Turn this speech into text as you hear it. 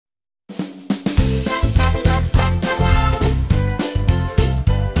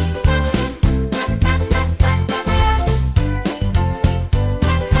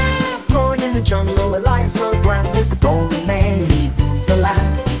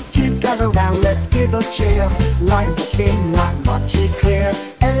with a cheer. Lions the king, not much is clear.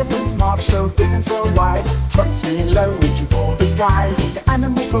 Elephants march so big and so wide. Trucks swinging low, reaching for the skies. The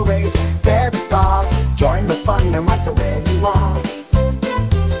animal parade, they're the stars. Join the fun no matter where you are.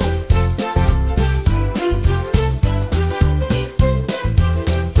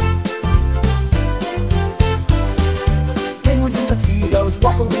 Penguins and tuxedos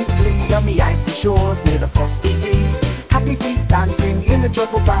walk with glee on the icy shores near the frosty sea. Happy feet dancing in a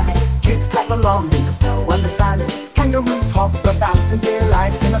joyful band. Kids clap along in the snow and the sand. Kangaroos hop about in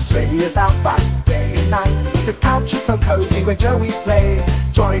delight in Australia's outback, day and night. The couch is so cozy where Joey's play.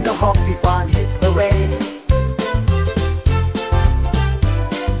 Join the hoppy fun hit parade.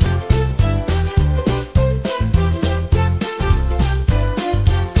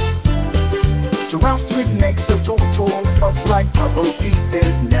 Giraffes with necks so tall, spots like puzzle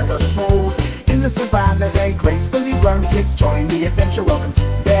pieces, never small. In the savannah they gracefully roam. Kids join the adventure, welcome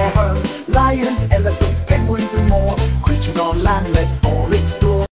to